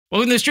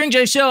Welcome to the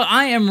Stringjoy Show.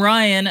 I am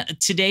Ryan.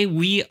 Today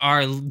we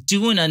are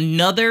doing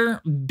another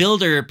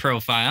builder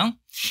profile.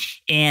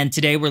 And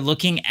today we're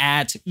looking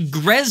at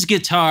Grez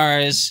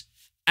guitars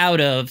out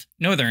of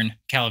Northern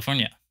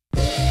California.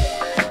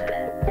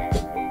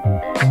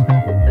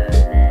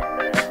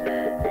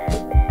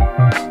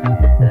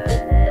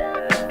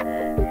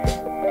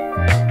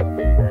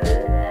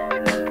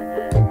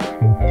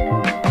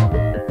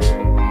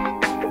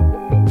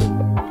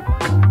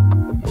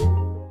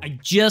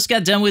 Just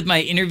got done with my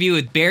interview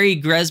with Barry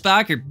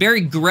Grzebik, or Barry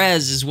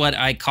Grez is what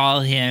I call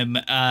him,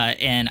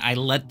 and I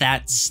let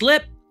that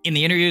slip in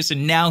the interview, so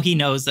now he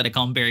knows that I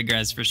call him Barry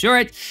Grez for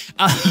short.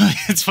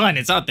 It's fun,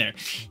 it's out there.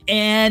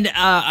 And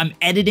I'm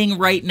editing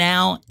right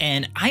now,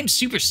 and I'm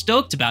super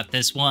stoked about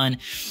this one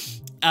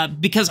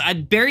because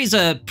Barry's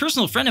a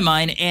personal friend of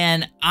mine,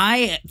 and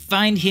I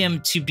find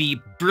him to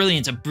be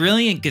brilliant, a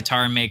brilliant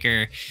guitar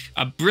maker,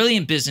 a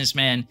brilliant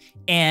businessman,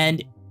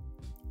 and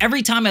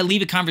every time I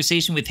leave a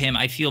conversation with him,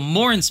 I feel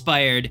more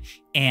inspired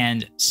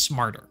and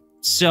smarter.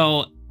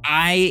 So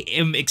I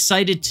am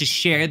excited to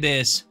share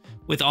this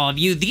with all of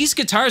you. These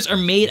guitars are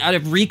made out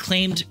of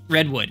reclaimed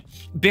redwood.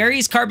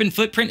 Barry's carbon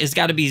footprint has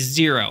got to be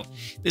 0.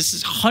 This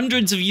is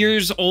hundreds of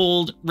years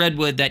old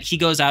redwood that he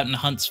goes out and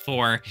hunts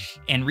for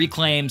and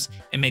reclaims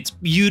and makes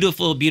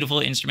beautiful, beautiful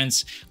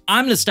instruments.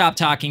 I'm gonna stop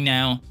talking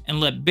now and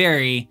let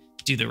Barry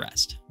do the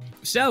rest.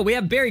 So we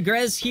have Barry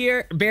Grez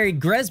here, Barry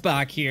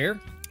Grzebik here,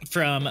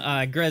 from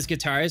Grez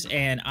Guitars,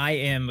 and I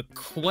am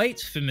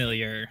quite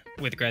familiar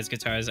with Grez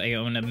Guitars. I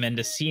own a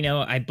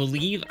Mendocino. I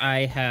believe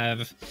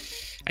I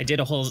did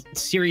a whole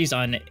series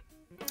on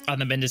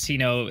the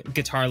Mendocino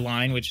guitar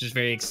line, which is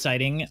very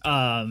exciting.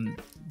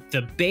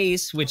 The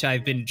bass, which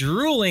I've been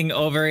drooling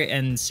over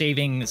and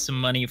saving some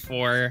money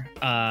for,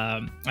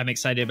 I'm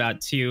excited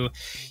about too.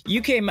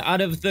 You came out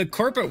of the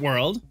corporate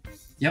world.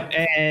 Yep.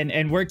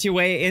 And worked your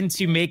way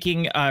into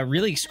making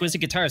really exquisite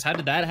guitars. How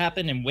did that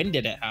happen, and when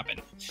did it happen?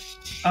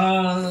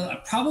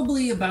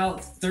 Probably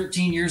about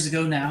 13 years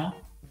ago now,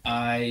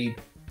 I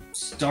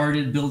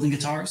started building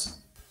guitars.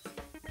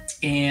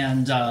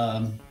 And,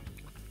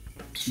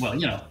 well,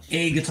 you know,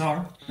 a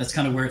guitar, that's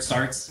kind of where it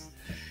starts.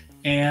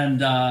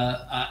 And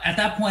at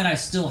that point, I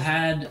still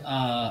had,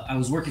 I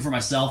was working for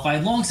myself. I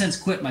had long since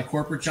quit my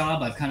corporate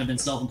job. I've kind of been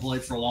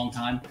self-employed for a long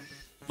time.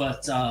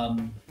 But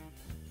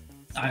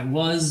I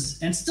was,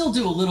 and still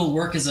do a little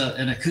work as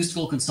an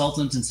acoustical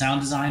consultant and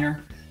sound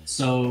designer.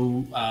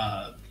 So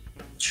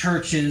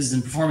churches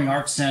and performing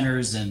arts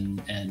centers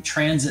and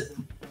transit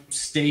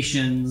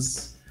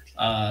stations,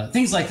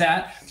 things like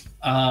that.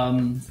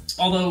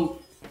 Although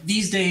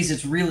these days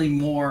it's really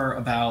more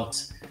about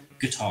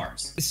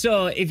guitars.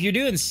 So if you're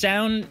doing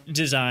sound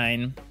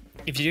design,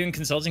 if you're doing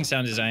consulting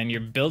sound design, you're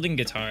building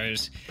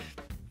guitars,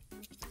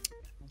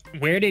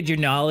 where did your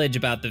knowledge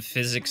about the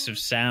physics of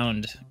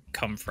sound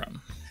come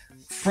from?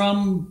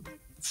 From,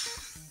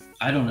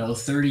 I don't know,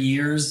 30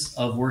 years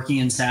of working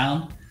in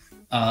sound.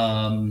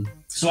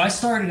 So I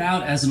started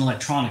out as an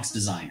electronics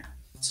designer.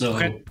 So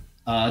okay.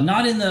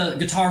 Not in the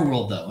guitar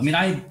world though. I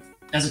mean,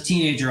 as a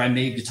teenager, I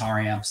made guitar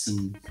amps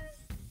and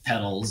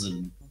pedals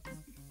and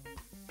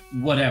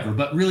whatever,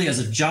 but really as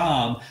a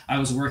job, I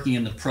was working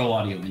in the pro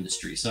audio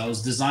industry. So I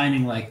was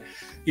designing, like,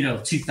 you know,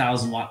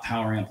 2,000 watt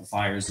power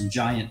amplifiers and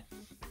giant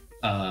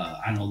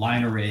I don't know,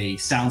 line array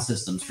sound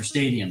systems for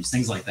stadiums,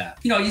 things like that.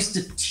 You know, I used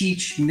to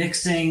teach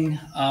mixing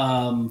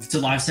to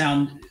live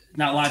sound,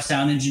 not live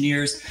sound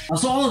engineers.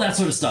 So all of that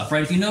sort of stuff,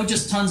 right? If you know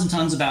just tons and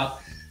tons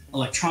about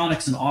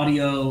electronics and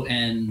audio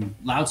and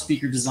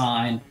loudspeaker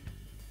design,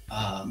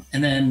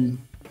 and then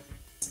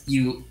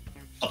you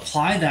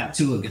apply that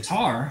to a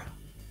guitar,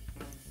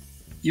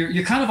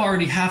 you're kind of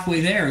already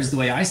halfway there, is the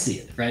way I see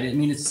it, right? I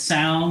mean, it's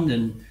sound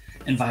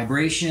and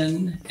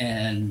vibration,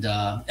 and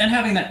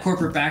having that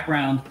corporate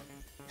background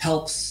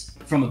helps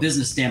from a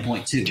business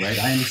standpoint too, right?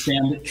 I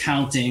understand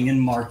accounting and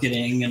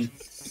marketing and,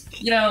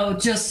 you know,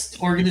 just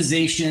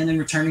organization and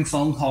returning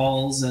phone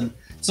calls. And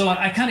so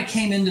I kind of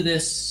came into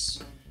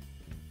this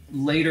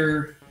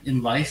later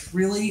in life,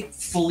 really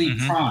fully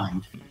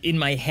primed. In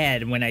my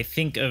head, when I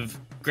think of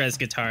Grez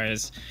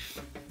guitars,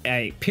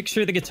 I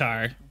picture the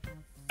guitar,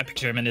 I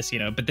picture a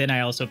Mendocino, but then I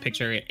also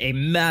picture a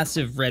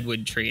massive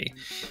redwood tree.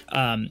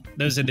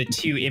 Those are the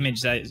two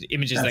images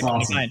that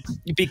come to mind.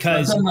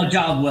 Because I've done my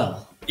job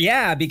well.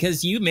 Yeah,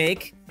 because you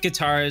make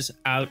guitars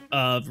out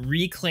of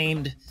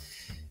reclaimed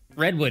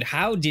redwood.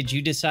 How did you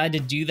decide to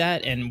do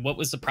that, and what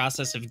was the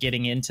process of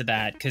getting into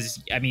that?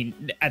 Because I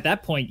mean, at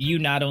that point, you're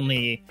not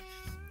only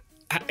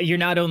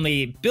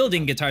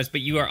building guitars,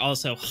 but you are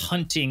also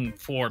hunting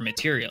for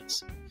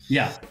materials.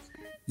 Yeah.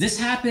 This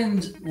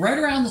happened right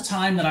around the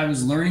time that I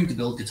was learning to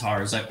build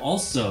guitars. I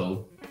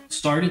also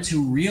started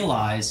to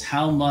realize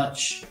how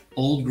much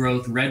old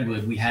growth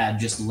redwood we had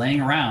just laying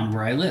around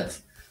where I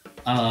live.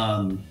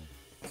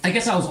 I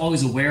guess I was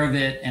always aware of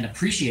it and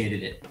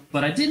appreciated it,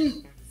 but I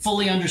didn't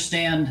fully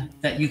understand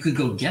that you could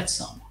go get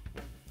some,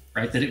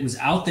 right? That it was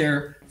out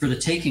there for the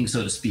taking,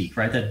 so to speak,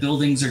 right? That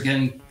buildings are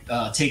getting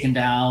taken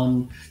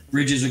down,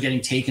 bridges are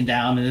getting taken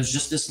down, and there's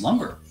just this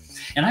lumber.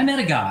 And I met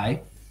a guy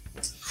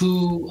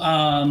who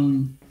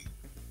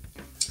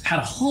had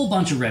a whole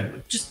bunch of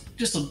redwood,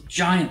 just a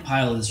giant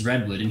pile of this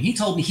redwood. And he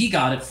told me he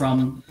got it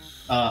from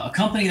a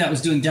company that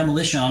was doing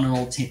demolition on an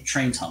old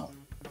train tunnel.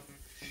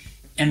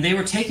 And they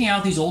were taking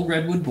out these old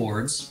redwood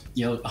boards,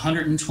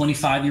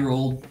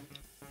 125-year-old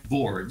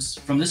boards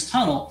from this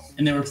tunnel,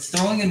 and they were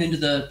throwing them into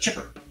the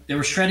chipper. They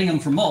were shredding them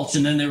for mulch,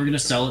 and then they were going to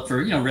sell it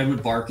for,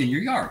 redwood bark in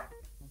your yard.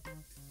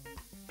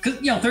 Because,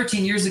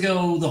 13 years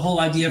ago, the whole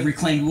idea of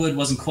reclaimed wood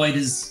wasn't quite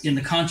as in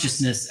the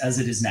consciousness as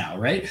it is now,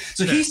 right?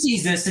 So he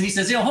sees this and he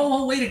says,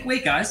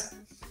 wait, guys.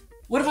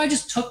 What if I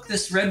just took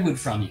this redwood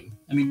from you?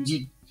 I mean,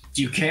 do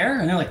you care?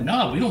 And they're like,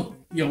 no, we don't.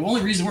 The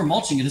only reason we're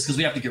mulching it is because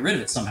we have to get rid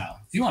of it somehow.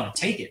 If you want to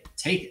take it,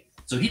 take it.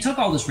 So he took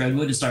all this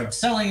redwood and started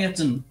selling it.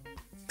 And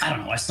I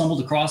don't know, I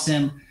stumbled across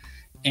him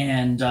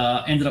and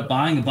ended up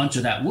buying a bunch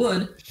of that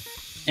wood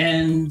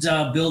and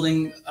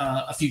building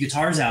a few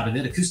guitars out of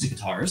it, acoustic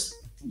guitars.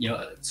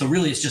 So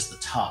really it's just the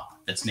top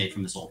that's made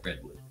from this old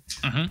redwood.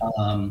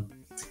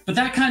 But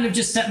that kind of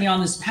just set me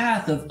on this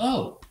path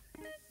of,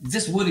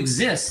 this wood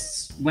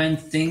exists when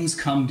things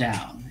come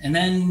down. And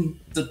then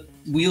the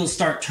wheels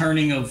start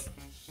turning of,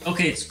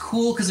 okay, it's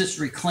cool because it's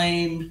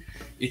reclaimed.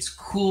 It's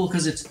cool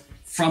because it's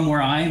from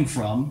where I am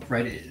from,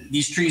 right?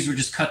 These trees were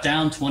just cut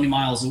down 20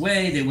 miles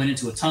away. They went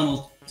into a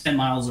tunnel 10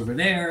 miles over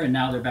there, and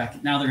now they're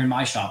back. Now they're in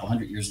my shop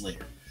 100 years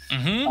later.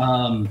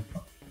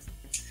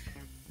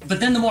 But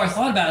then the more I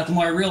thought about it, the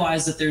more I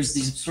realized that there's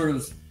these sort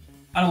of,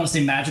 I don't want to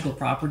say magical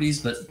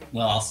properties, but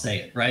well, I'll say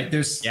it, right?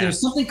 There's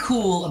something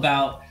cool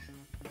about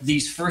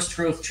these first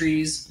growth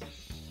trees,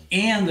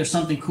 and there's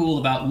something cool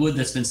about wood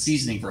that's been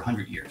seasoning for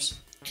 100 years,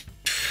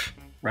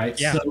 right?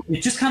 Yeah. So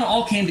it just kind of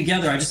all came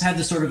together. I just had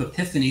this sort of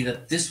epiphany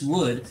that this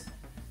wood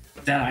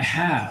that I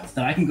have,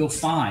 that I can go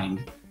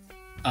find,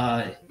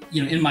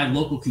 in my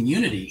local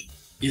community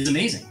is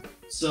amazing.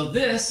 So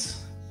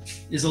this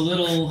is a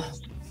little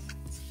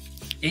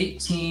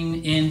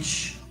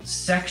 18-inch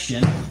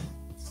section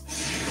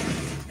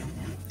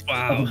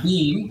of a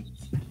beam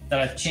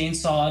that I've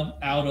chainsawed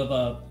out of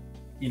a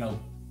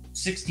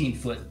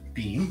 16-foot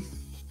beam.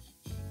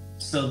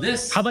 So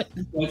this, how about,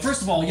 well,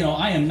 first of all,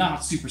 I am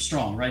not super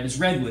strong, right? It's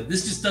redwood.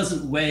 This just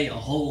doesn't weigh a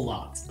whole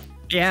lot.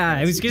 Yeah,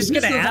 I was just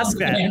going to ask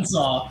that.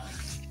 Handsaw,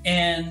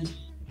 and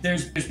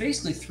there's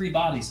basically 3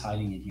 bodies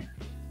hiding in here,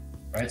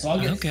 right? So I'll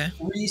get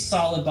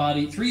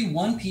 3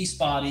 one-piece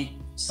body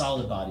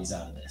solid bodies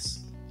out of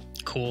this.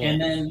 Cool.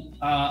 And then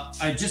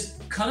I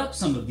just cut up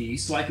some of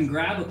these so I can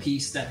grab a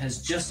piece that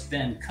has just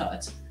been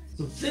cut.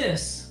 So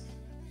this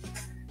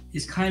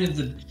is kind of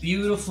the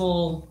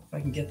beautiful, if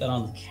I can get that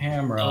on the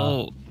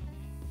camera,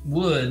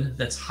 wood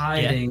that's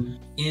hiding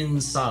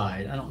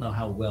inside. I don't know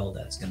how well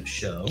that's going to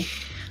show.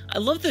 I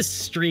love the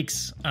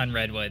streaks on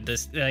redwood.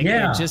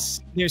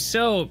 They're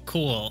so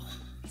cool.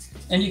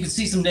 And you can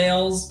see some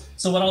nails.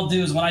 So what I'll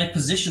do is when I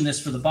position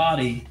this for the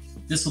body,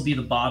 this will be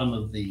the bottom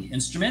of the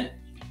instrument.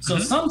 So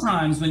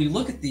sometimes when you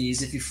look at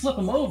these, if you flip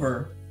them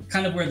over,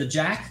 kind of where the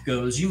jack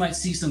goes, you might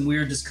see some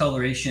weird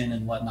discoloration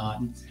and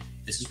whatnot. And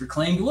this is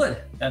reclaimed wood.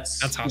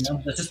 That's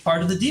awesome. That's just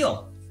part of the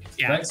deal.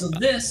 Yeah. Right. So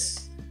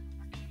this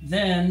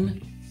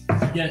then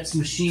gets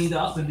machined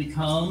up and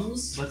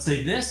becomes, let's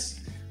say,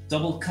 this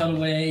double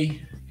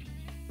cutaway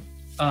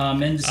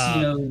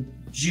Mendocino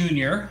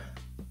Junior.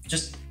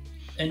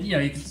 And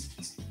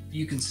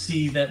you can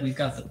see that we've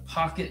got the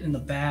pocket in the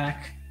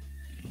back.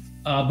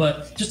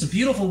 But just a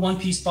beautiful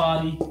one-piece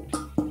body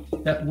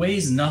that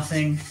weighs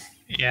nothing.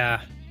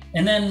 Yeah.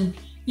 And then,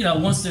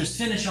 once there's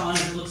finish on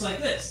it, it looks like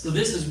this. So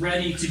this is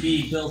ready to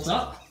be built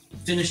up.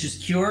 Finish is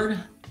cured,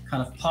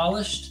 kind of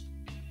polished.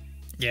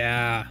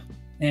 Yeah.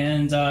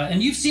 And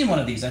you've seen one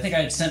of these. I think I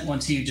had sent one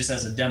to you just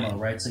as a demo,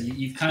 right? So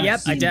you've kind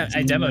of seen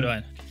I demoed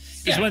one.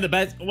 It's one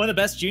of the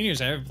best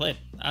juniors I ever played.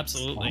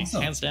 Absolutely,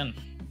 awesome. Hands down.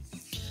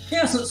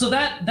 Yeah. So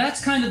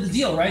that's kind of the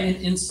deal, right?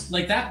 In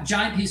like that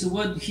giant piece of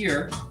wood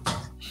here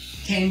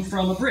came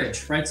from a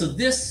bridge, right? So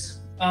this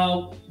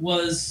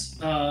was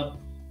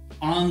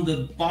on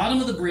the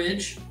bottom of the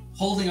bridge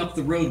holding up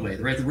the roadway,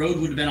 right? The road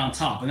would have been on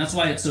top, and that's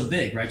why it's so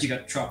big, right? You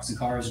got trucks and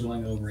cars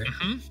going over it.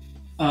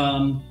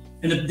 And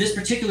this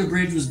particular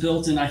bridge was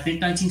built in, I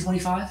think,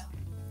 1925.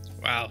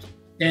 Wow.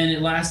 And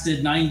it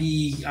lasted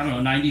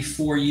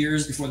 94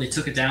 years before they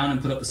took it down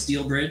and put up a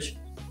steel bridge.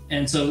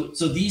 And so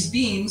these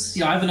beams,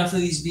 I have enough of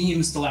these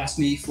beams to last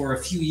me for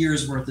a few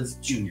years worth of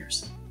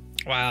juniors.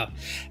 Wow.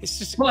 It's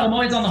just. But I'm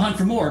always on the hunt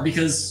for more,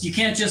 because you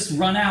can't just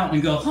run out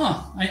and go,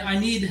 I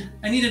need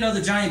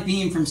another giant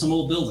beam from some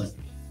old building.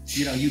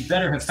 You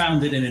better have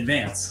found it in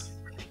advance.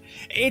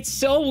 It's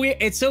so weird.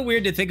 It's so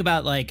weird to think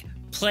about, like,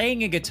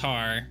 playing a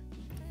guitar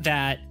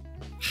that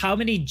how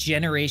many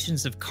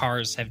generations of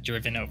cars have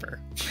driven over.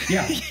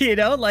 Yeah.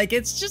 Like,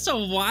 it's just a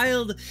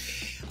wild,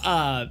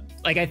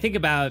 like, I think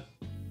about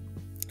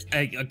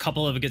a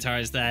couple of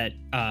guitars that,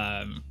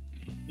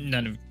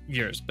 none of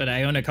yours, but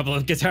I own a couple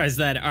of guitars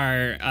that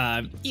are,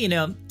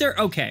 they're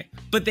okay,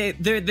 but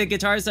they're the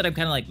guitars that I'm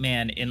kind of like,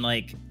 man, in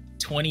like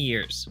 20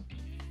 years,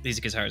 these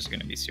guitars are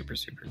going to be super,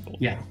 super cool.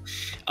 Yeah.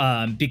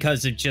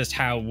 Because of just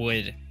how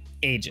wood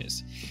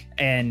ages,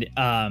 and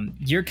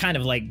you're kind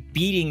of like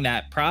beating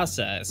that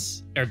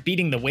process or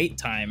beating the wait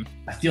time.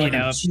 I feel like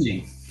I'm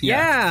cheating.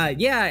 Yeah,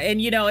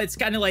 and it's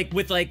kind of like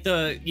with like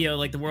the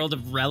like the world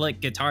of relic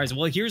guitars.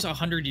 Well, here's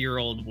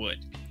 100-year-old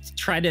wood.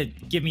 Try to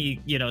give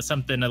me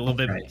something a little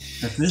bit.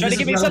 Right. Try to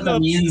give me something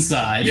on the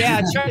inside.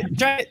 Yeah,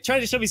 try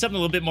to show me something a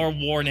little bit more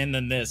worn in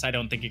than this. I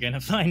don't think you're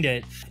gonna find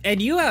it.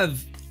 And you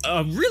have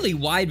a really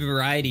wide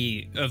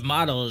variety of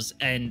models,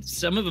 and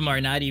some of them are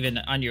not even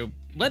on your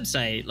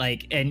website.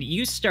 Like, and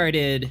you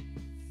started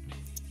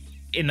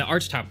in the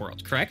archtop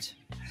world, correct?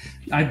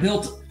 I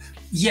built.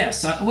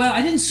 Yes. Well,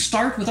 I didn't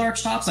start with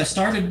archtops. I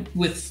started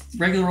with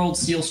regular old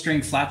steel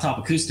string flat top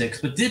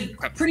acoustics, but did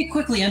pretty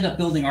quickly end up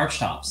building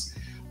archtops.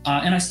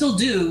 And I still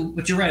do,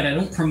 but you're right, I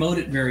don't promote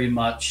it very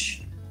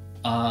much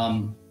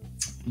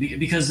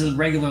because the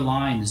regular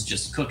line is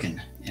just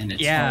cooking, and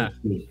it's hard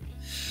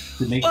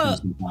to make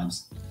things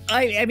sometimes.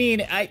 I mean,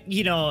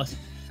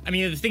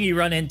 the thing you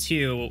run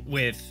into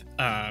with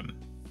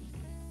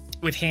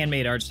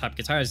handmade archtop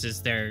guitars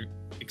is they're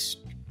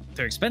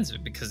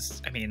expensive,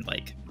 because I mean,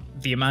 like,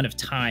 the amount of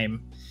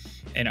time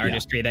and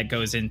artistry that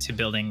goes into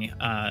building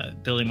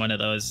one of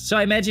those. So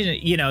I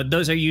imagine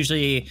those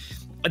usually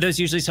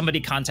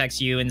somebody contacts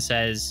you and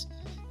says,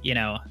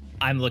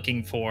 I'm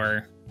looking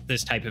for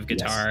this type of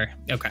guitar.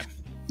 Yes. Okay.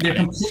 They're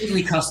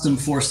completely custom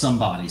for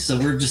somebody. So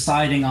we're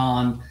deciding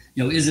on,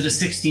 is it a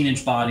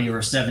 16-inch body or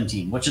a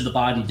 17? What should the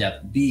body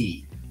depth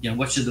be?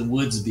 What should the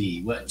woods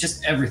be?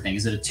 Just everything.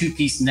 Is it a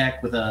 2-piece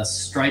neck with a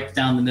stripe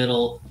down the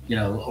middle?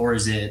 Or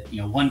is it,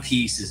 one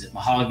piece? Is it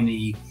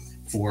mahogany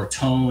for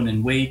tone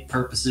and weight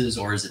purposes?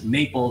 Or is it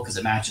maple because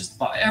it matches the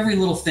body? Every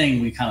little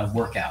thing we kind of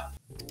work out.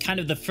 Kind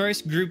of the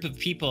first group of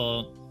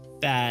people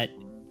that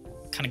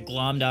kind of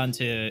glommed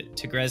onto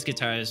Grez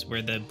guitars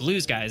were the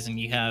blues guys, and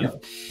you have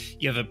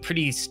a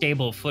pretty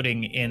stable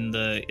footing in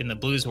the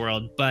blues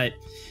world. But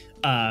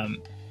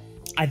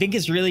I think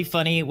it's really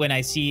funny when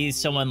I see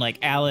someone like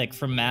Alec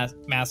from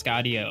Mask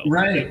Audio,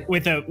 right,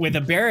 with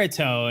a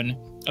baritone,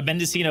 a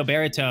Mendocino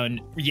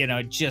baritone,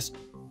 just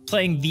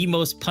playing the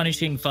most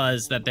punishing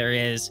fuzz that there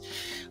is,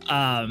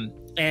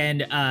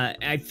 and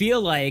I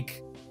feel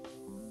like,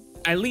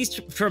 at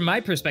least from my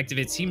perspective,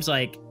 it seems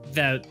like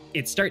that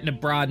it's starting to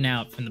broaden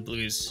out from the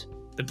blues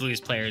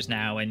players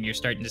now, and you're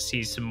starting to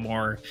see some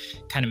more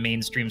kind of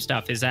mainstream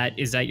stuff. Is that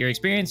your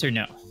experience, or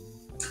no?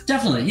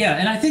 Definitely, yeah.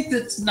 And I think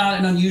that's not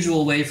an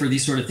unusual way for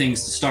these sort of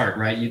things to start,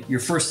 right?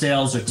 Your first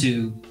sales are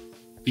to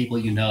people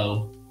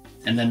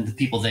and then the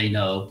people they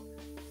know,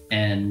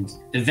 and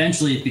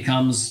eventually it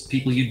becomes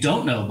people you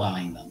don't know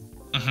buying them.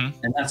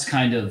 And that's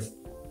kind of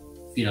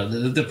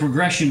the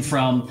progression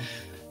from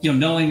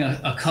knowing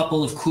a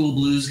couple of cool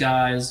blues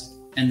guys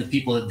and the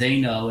people that they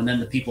know, and then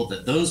the people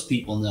that those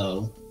people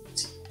know,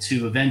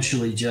 to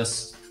eventually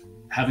just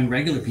having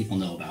regular people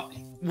know about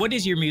me. What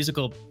is your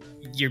musical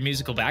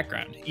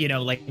background?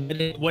 Like,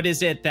 what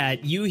is it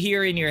that you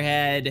hear in your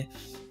head?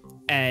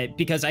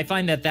 Because I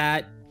find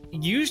that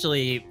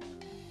usually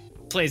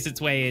plays its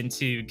way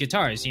into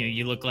guitars.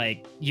 You look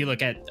at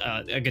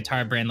a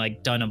guitar brand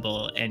like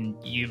Dunable, and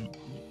you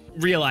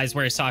realize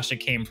where Sasha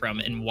came from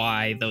and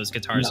why those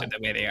guitars are the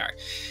way they are.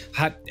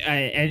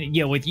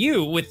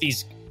 With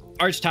these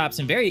archtops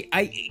and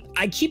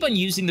I keep on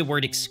using the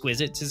word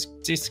exquisite to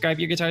describe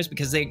your guitars,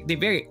 because they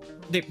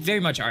very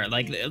much are.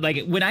 Like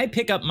when I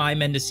pick up my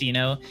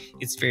Mendocino,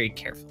 it's very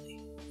carefully.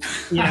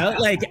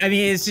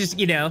 It's just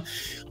well,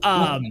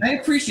 I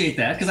appreciate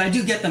that, because I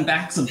do get them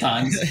back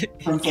sometimes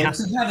from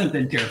folks who haven't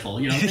been careful.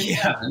 Things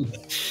happen.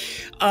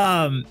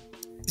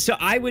 So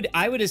I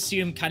would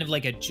assume kind of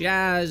like a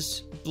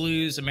jazz,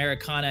 blues,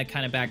 Americana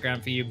kind of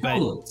background for you,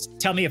 but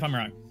tell me if I'm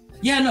wrong.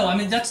 Yeah, no, I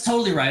mean, that's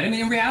totally right. I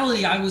mean, in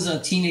reality, I was a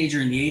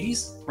teenager in the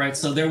 80s, right?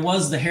 So there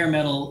was the hair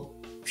metal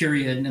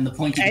period and the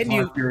pointy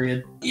guitar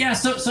period. Yeah,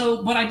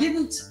 so but I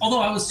didn't,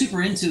 although I was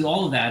super into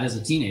all of that as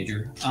a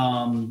teenager,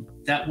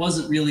 that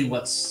wasn't really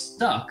what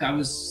stuck. I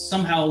was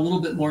somehow a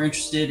little bit more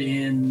interested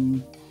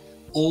in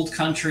old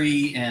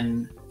country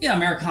and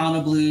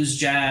Americana, blues,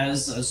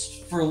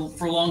 jazz, for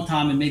a long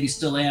time, and maybe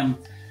still am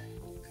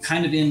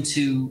kind of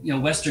into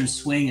Western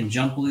swing and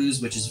jump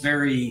blues, which is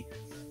very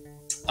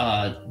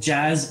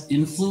jazz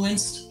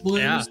influenced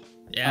blues.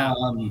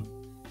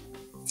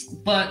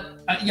 But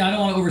I don't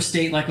want to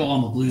overstate like,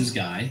 I'm a blues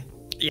guy.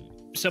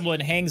 Someone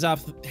hangs up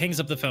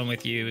the phone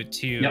with you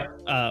to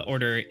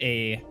order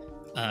a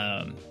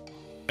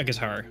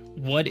guitar.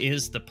 What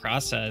is the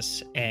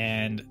process,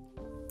 and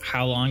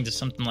how long does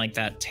something like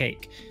that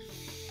take?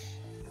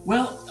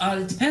 Well,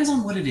 it depends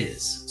on what it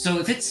is. So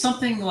if it's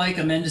something like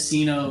a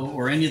Mendocino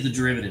or any of the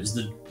derivatives,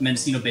 the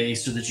Mendocino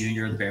bass or the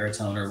Junior or the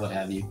baritone or what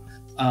have you,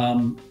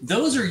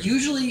 those are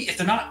usually, if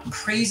they're not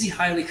crazy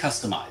highly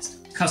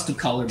customized, custom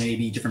color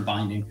maybe, different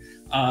binding,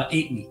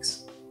 8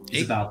 weeks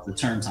is about the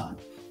turn time.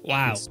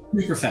 Wow. It's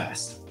super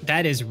fast.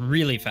 That is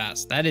really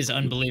fast. That is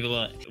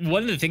unbelievable.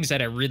 One of the things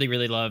that I really,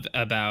 really love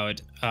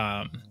about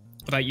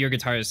your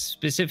guitars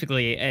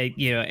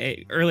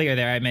specifically, earlier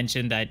there I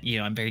mentioned that,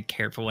 I'm very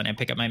careful when I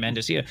pick up my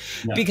Mendocino,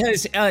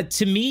 because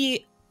to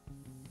me,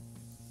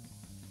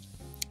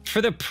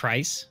 for the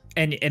price,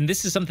 and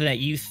this is something that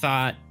you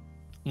thought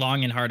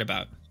long and hard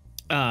about,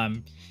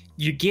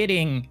 you're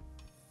getting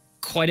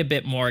quite a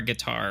bit more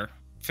guitar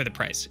for the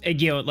price.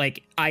 And, you know,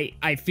 like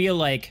I feel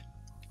like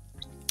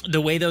the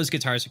way those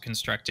guitars are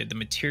constructed, the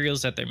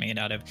materials that they're made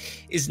out of,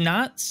 is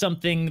not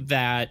something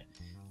that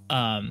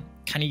kind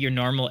of your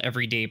normal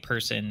everyday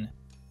person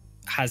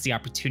has the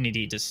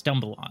opportunity to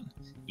stumble on,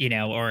 you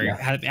know, or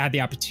have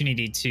the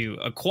opportunity to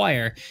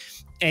acquire.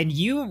 And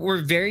you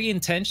were very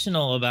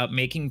intentional about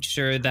making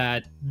sure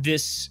that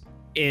these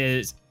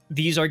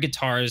are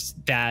guitars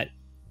that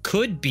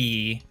could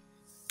be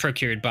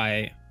procured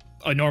by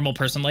a normal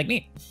person like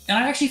me. And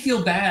I actually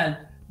feel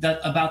bad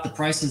about the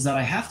prices that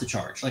I have to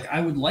charge. Like,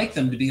 I would like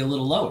them to be a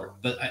little lower,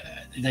 but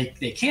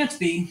they can't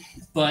be.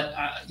 But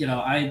you know,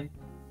 I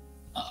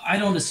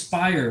don't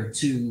aspire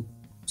to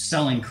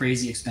selling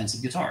crazy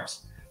expensive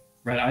guitars,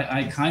 right?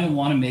 I kind of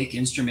want to make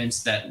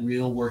instruments that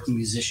real working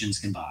musicians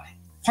can buy.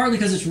 Partly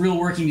because it's real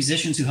working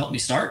musicians who helped me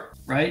start,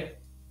 right?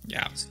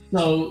 Yeah.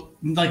 So,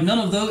 like, none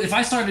of those, if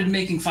I started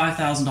making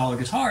 $5,000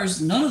 guitars,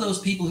 none of those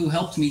people who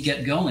helped me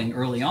get going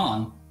early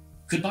on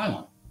could buy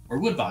one, or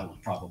would buy one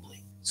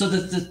probably. So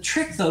the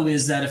trick, though,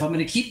 is that if I'm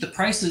going to keep the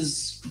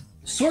prices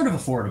sort of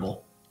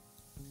affordable,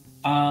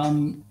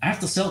 I have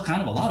to sell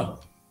kind of a lot of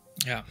them.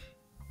 Yeah.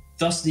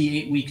 Thus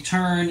the 8-week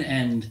turn.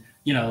 And,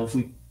 you know, if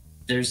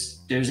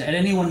there's at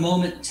any one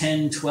moment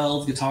 10,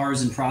 12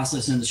 guitars in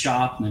process in the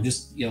shop, and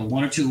just, you know,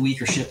 1 or 2 a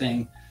week are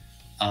shipping.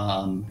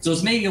 So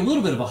it's maybe a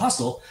little bit of a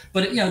hustle,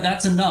 but you know,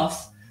 that's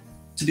enough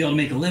to be able to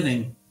make a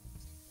living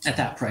at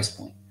that price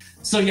point.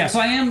 So yeah, so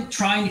I am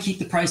trying to keep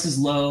the prices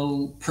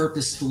low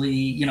purposefully.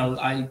 You know,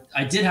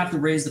 I did have to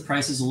raise the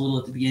prices a little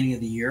at the beginning of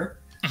the year,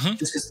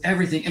 just because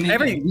everything. I mean,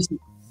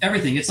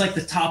 everything. It's like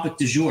the topic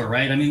du jour,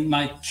 right? I mean,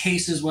 my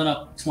cases went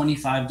up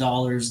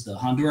 $25. The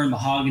Honduran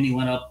mahogany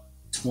went up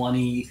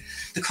 $20.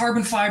 The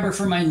carbon fiber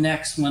for my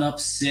necks went up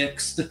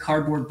 $6. The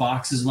cardboard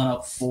boxes went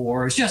up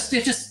 $4.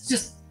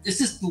 It's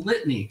just the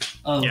litany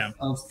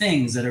of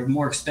things that are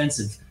more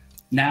expensive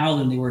now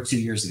than they were 2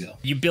 years ago.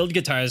 You build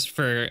guitars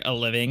for a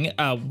living.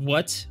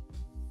 What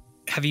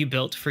have you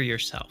built for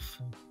yourself?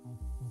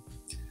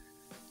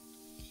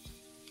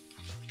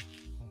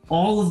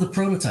 All of the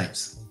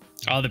prototypes.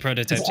 All the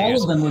prototypes.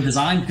 All of them were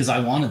designed because I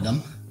wanted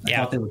them. I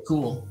thought they were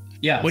cool.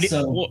 Yeah. What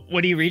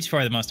do you reach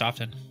for the most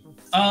often?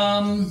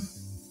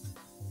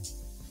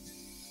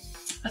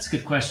 That's a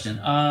good question.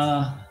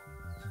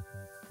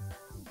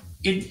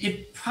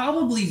 It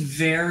probably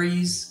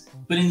varies,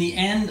 but in the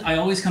end, I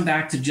always come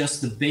back to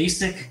just the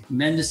basic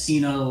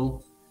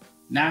Mendocino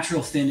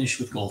natural finish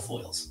with gold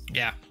foils.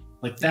 Yeah.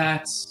 Like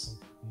that's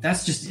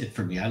just it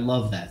for me. I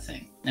love that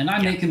thing. And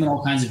I make them in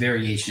all kinds of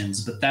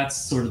variations, but that's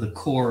sort of the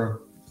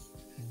core,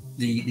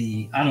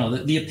 the I don't know,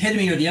 the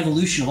epitome or the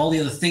evolution of all the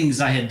other things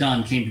I had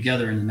done came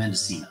together in the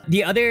Mendocino.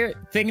 The other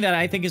thing that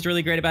I think is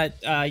really great about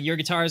your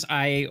guitars,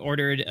 I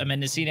ordered a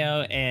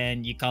Mendocino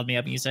and you called me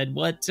up and you said,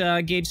 what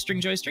gauge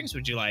Stringjoy strings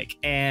would you like?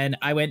 And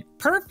I went,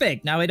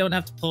 perfect. Now I don't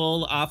have to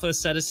pull off a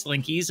set of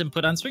Slinkies and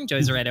put on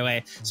Stringjoys right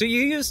away. So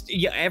you used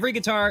every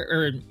guitar,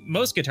 or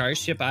most guitars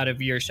ship out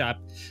of your shop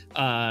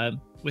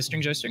with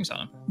Stringjoy strings on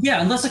them.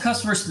 Yeah, unless a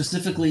customer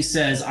specifically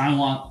says, I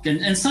want,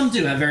 and some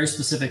do have very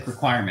specific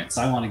requirements.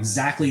 I want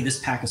exactly this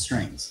pack of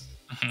strings.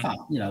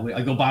 You know,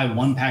 I go buy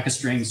one pack of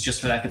strings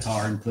just for that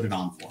guitar and put it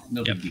on for them.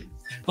 No big deal.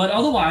 But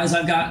otherwise,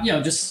 I've got, you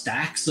know, just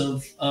stacks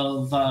of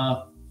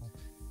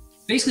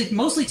basically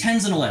mostly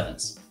 10s and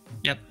 11s.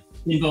 Yep.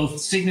 In both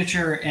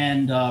signature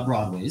and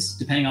Broadways,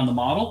 depending on the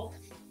model.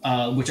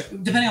 Which,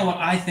 depending on what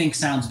I think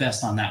sounds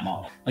best on that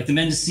model. Like the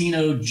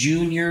Mendocino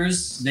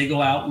Juniors, they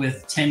go out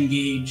with 10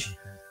 gauge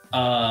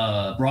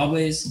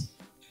Broadways,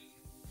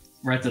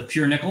 right? The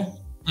pure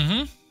nickel.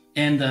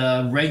 And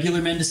the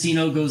regular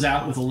Mendocino goes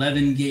out with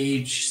 11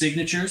 gauge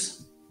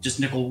signatures, just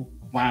nickel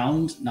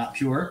wound, not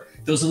pure.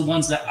 Those are the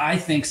ones that I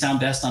think sound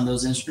best on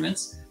those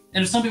instruments.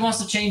 And if somebody wants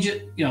to change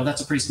it, you know,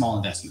 that's a pretty small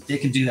investment. They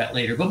can do that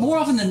later. But more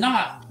often than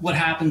not, what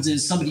happens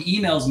is somebody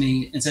emails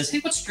me and says, hey,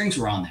 what strings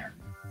were on there?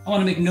 I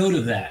want to make note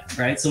of that,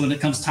 right? So when it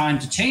comes time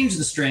to change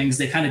the strings,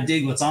 they kind of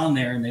dig what's on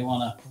there and they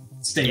want to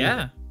stay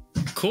with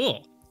it.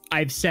 Cool.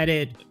 I've said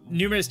it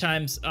numerous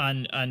times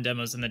on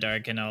Demos in the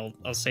Dark, and I'll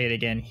say it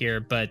again here.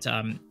 But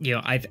you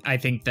know, I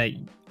think that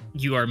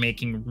you are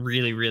making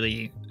really,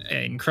 really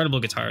incredible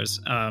guitars.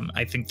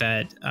 I think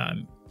that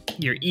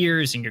your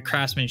ears and your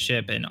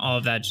craftsmanship and all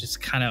of that just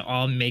kind of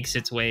all makes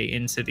its way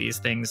into these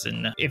things.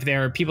 And if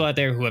there are people out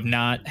there who have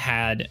not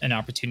had an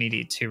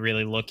opportunity to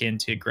really look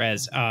into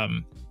Grez,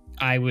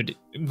 I would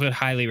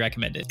highly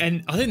recommend it.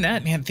 And other than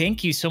that, man,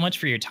 thank you so much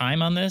for your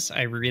time on this.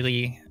 I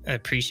really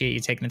appreciate you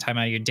taking the time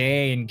out of your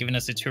day and giving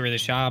us a tour of the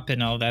shop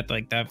and all that.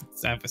 Like that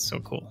was so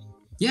cool.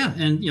 Yeah,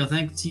 and you know,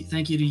 thank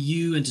you to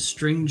you and to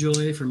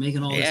Stringjoy for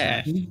making all this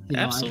happen. You know,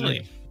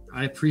 absolutely.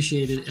 I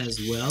appreciate it as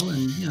well,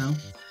 and you know,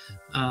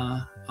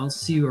 I'll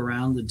see you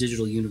around the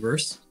digital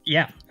universe.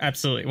 Yeah,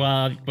 absolutely.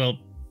 Well,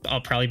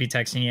 I'll probably be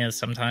texting you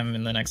sometime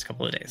in the next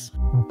couple of days.